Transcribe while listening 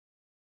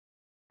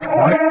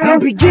I'm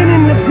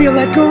beginning to feel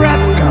like a rap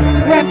god.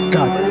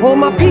 All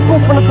my people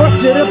from the front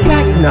to the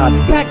back nod.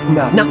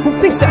 Now who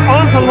thinks their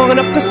arms are long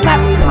enough to slap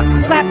box?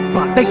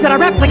 They said I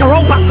rap like a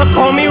robot, so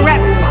call me rap.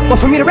 But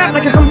for me to rap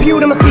like a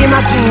computer must be in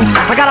my genes.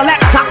 I got a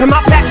laptop in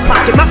my back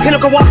pocket, my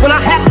pinnacle walk when I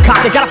hat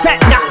cock it. Got a fat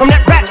knock from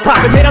that rat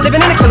profit, made a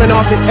living and a killing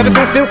off it. Ever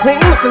since Bill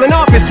Clinton was still in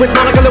office, with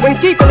Monica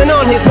Lewinsky filling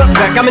on his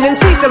nutsack. I'm an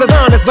MC, still as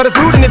honest, but as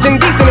rude and as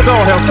indecent as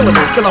all hell.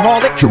 Syllables, still a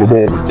harlot. Kill 'em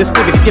all. This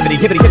skibbity, gibbity,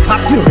 hibbity, hip hop.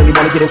 You don't really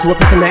wanna get into a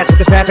piece of match with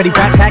this rapidy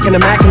rat pack and a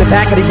mac in the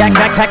back of the yak,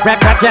 backpack, rap,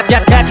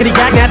 yappity,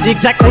 yak. At the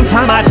exact same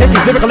time, I take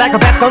these lyrical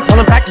acrobat stunts while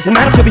I'm practicing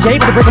that. I should be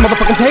able to break a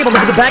motherfucking table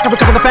over the back of a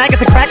couple of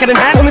faggots and crack it in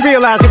half. Only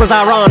realized it was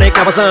ironic.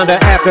 I was under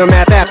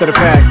aftermath after the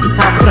fact.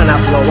 How could I not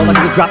flow? All I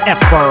do is drop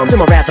F-bombs. In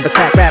my wrath of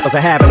attack, rappers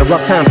are having a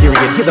rough time period.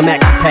 Here's a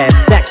maxi pad.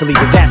 It's actually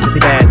disastrously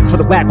bad. For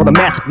the whack while the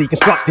masterfully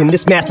constructing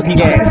this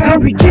masterpiece.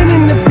 I'm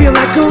beginning to feel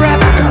like a rap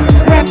god.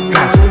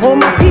 All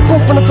my people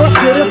from the front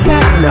to the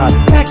back nod.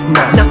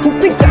 Now who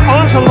thinks their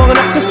arms are long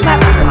enough to slap?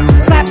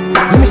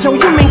 Let me show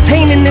you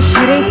maintaining this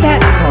shit ain't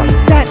that hard.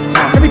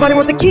 Everybody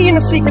wants the key and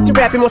the secret to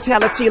rap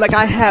immortality like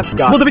I have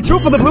got. Will there be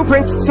truth for the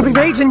blueprints? Simply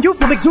rage and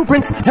youthful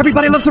exuberance.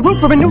 Everybody loves the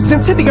root for a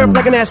nuisance. Hit the earth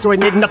like an asteroid,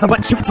 made nothing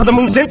but shoot for the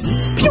moon since.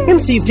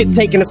 MCs get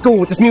taken to school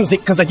with this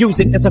music, cause I use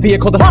it as a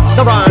vehicle to bust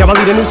the rhyme. Now I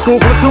lead a new school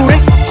full of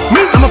students.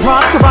 Me, I'm a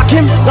product of rock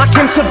him,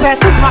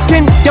 Sebastian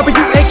Rockin'.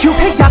 W-A-Q,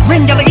 hey, got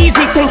ring, got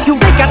easy, thank you,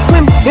 they got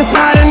slim.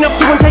 Inspired enough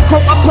to intake, blow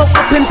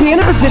up and be in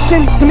a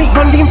position to meet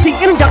Run DMC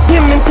and induct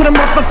him into the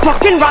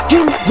motherfucking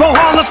rockin' roll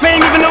Hall of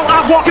Fame. Even though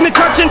I walk in the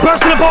church in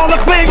person, a ball of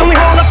fame. Only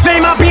Hall of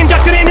Fame I'll be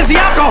inducted in is the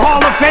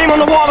Alcohol of Fame on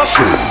the wall of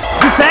shit.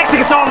 You fags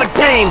think it's all a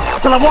game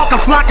till I walk a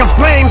flock of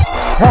flames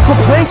off a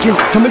planking.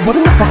 Tell me what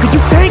in the fuck are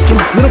you thinking?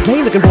 Little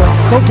gay looking boy,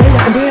 so gay I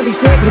can barely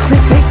say it with a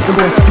straight face looking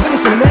boy. You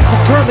witnessing a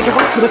massacre like a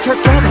watch to the church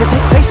gathering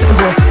take place looking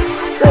boy.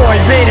 Boy,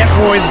 they that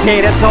boy's gay,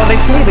 that's all they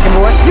say looking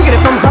boy. You get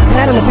a thumbs up,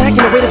 pat on the back,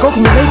 and a way to go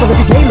from your label if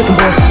you gay looking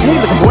boy. Hey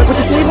looking boy, what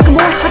you say looking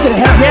boy? I did a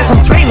half man from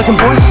Trey looking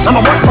boy. I'm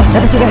a worker,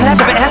 everything I have,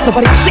 never asked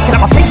nobody to shit, get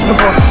out my face looking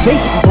boy.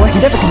 Basically boy,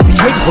 you never gonna be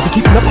capable of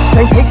keeping up at the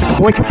same pace looking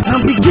boy. Cause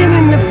I'm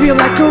beginning to feel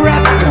like a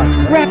rap god.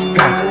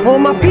 All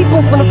my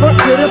people from the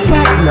front to the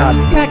back nod.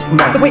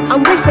 The way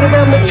I'm racing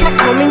around the track,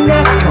 call me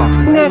NASCAR.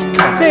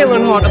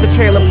 Failing hard at the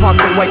trailer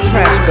park with white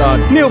trash guard.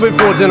 Kneel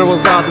before General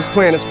Zod, this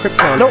planet is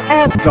Krypton. No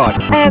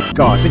Asgard.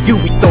 So you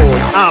be Thor,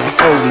 I'll be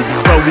Odin, be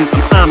rodent,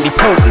 I'm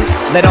omnipotent.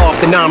 Let off,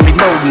 then I'm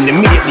reloading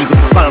immediately with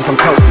these bombs I'm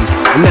toting.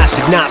 And I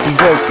should not be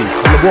woken.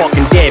 I'm a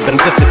walking dead, but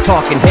I'm just a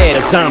talking head,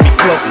 a zombie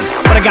floating.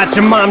 But I got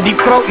your mom deep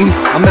throating.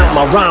 I'm out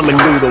my ramen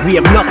noodle. We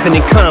have nothing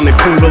in common,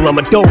 poodle. I'm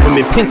a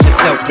Doberman. Pinch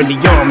yourself in the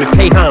arm and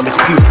pay homage,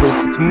 pupil.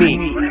 It's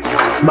me.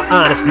 My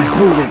honesty's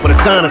brutal, but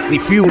it's honestly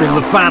futile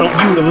if I don't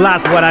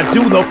utilize what I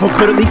do, though, for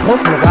good at least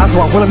once in a while. So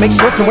I wanna make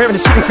sure somewhere in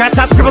the shit and scratch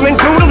I scribble and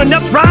doodle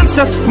enough rhymes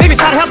to maybe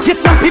try to help get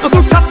some people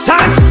through tough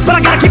times. But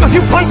I gotta keep a few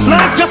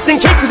punchlines just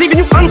in case, cause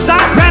even you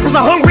unsigned rappers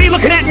are hungry,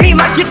 looking at me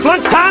like it's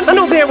lunchtime. I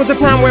know there was a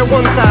time where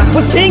one side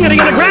was king of the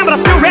underground, but I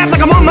still rap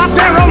like I'm on my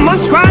Pharaoh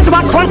munch grind. So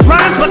I crunch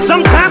rhymes, but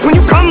sometimes when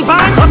you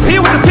combine up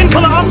here with the skin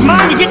color of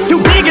mine, you get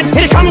too big and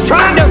here it come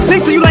trying to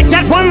sing to you like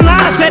that one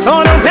line I said. Oh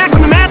no, back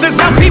when the Mathers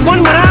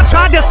LP1 when I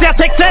tried to say I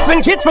take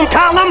 7 kids from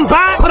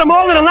Columbine, put them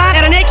all in a line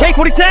at an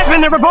AK-47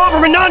 and a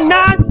revolver and a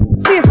 9.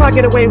 See if I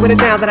get away with it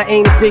now that I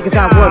ain't as big as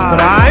I was. But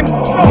I'm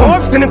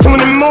morphed into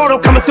an immortal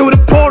coming through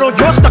the portal.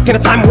 You're stuck in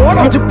a time warp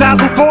from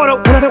 2004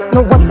 though, and I don't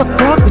know what the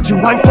fuck did you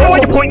rhyme for.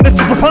 You're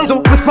pointless as Rapunzel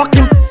with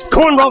fucking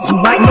cornrows.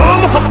 You like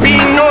normal for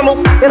being normal.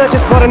 And I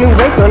just bought a new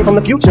ray gun from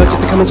the future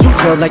just to come and shoot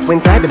you like when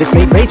Fabulous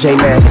made Ray J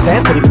mad. His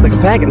dad said he looked like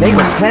a faggot. They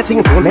were just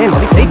passing into a man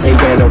while he played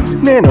piano.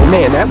 Man, oh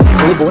man, that was a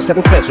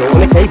 24/7 special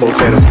on the cable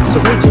channel.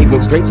 So Ray J went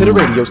straight to the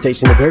radio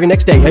station the very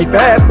next day. Hey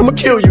Fab, I'ma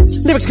kill you.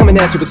 Lyrics coming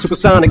at you with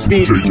supersonic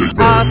speed.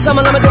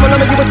 Summon, I'm a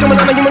you assuming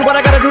I'm a human. What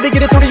I gotta do to get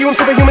it through to you? I'm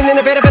superhuman,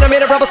 innovative, and I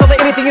made a rubber so that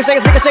anything you say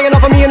is ricocheting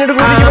off of me and it'll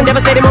really human.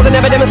 Devastating, more than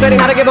ever demonstrating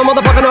how to give a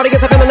motherfucking audience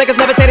a feeling like it's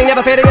levitating,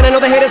 never fading. And I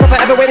know the haters are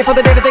forever waiting for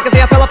the day that they can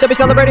say I fell off to be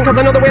celebrating, cause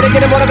I know the way to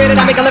get it motivated.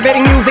 I make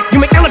elevating music, you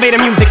make elevator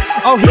music.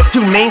 Oh, he's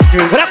too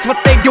mainstream. Well, that's what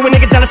they do when they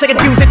get jealous, they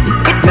confuse it.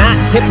 It's not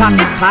hip-hop,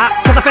 it's pop,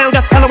 cause I found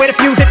a hella way to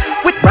fuse it.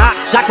 With rock,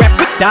 shock rap,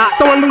 with dot.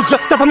 Don't lose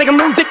yourself, I make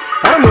them lose it.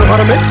 I don't know how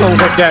to make songs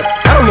like that.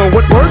 I don't know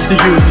what words to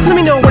use. Let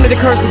me know when it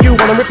occurs to you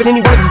while I'm ripping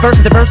any one of these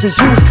verses. The verses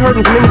use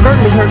curtains and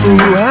inadvertently hurting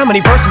you. How many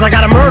verses I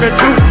gotta murder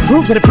to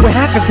prove that if you were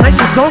half as nice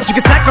as songs you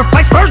can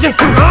sacrifice virgins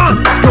to?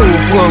 School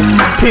flunk,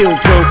 pill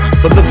junk,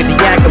 but look at the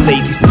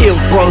accolades. These skills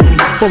brungly,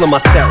 full of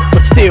myself,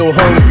 but still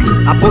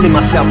hungry. I bully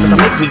myself cause I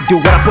make me do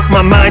what I put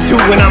my mind to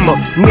when I'm a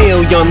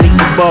million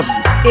leagues above you.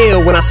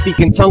 Ill when I speak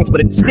in tongues, but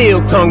it's still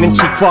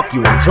tongue-in-cheek. Fuck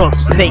you, I'm drunk,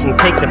 so Satan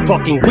take the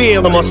fucking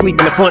wheel. I'm asleep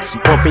in the front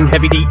seat, pumping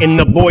heavy D in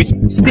the voice.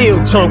 Still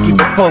chunky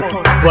but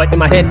funky, but in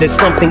my head there's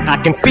something I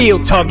can feel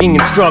tugging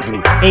and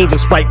struggling.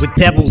 Angels fight with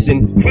devils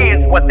and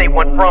here's what they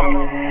want from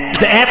me.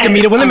 They're asking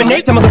me to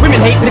eliminate some of the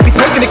women hate, but if you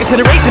take into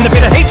consideration the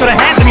bit of hatred I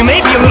have, then you may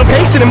be a little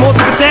patient and more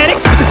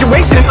sympathetic to the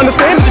situation and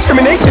understand the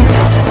discrimination.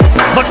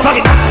 But fuck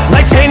it,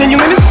 life's handing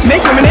you limits, make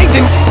lemonade.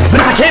 But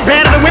if I can't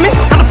bear other women,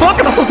 how the fuck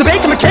am I supposed to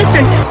bake them a cake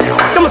then?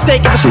 Don't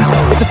mistake it,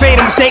 it's a fake made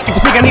a mistake. If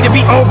you think I need to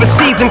be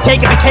overseas and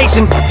take a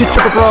vacation to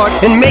trip abroad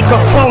and make up,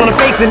 fall on the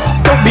face and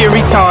don't be a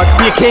retard.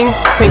 Be a king?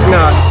 Think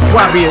not.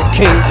 Why be a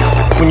king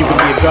when you can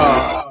be a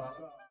god?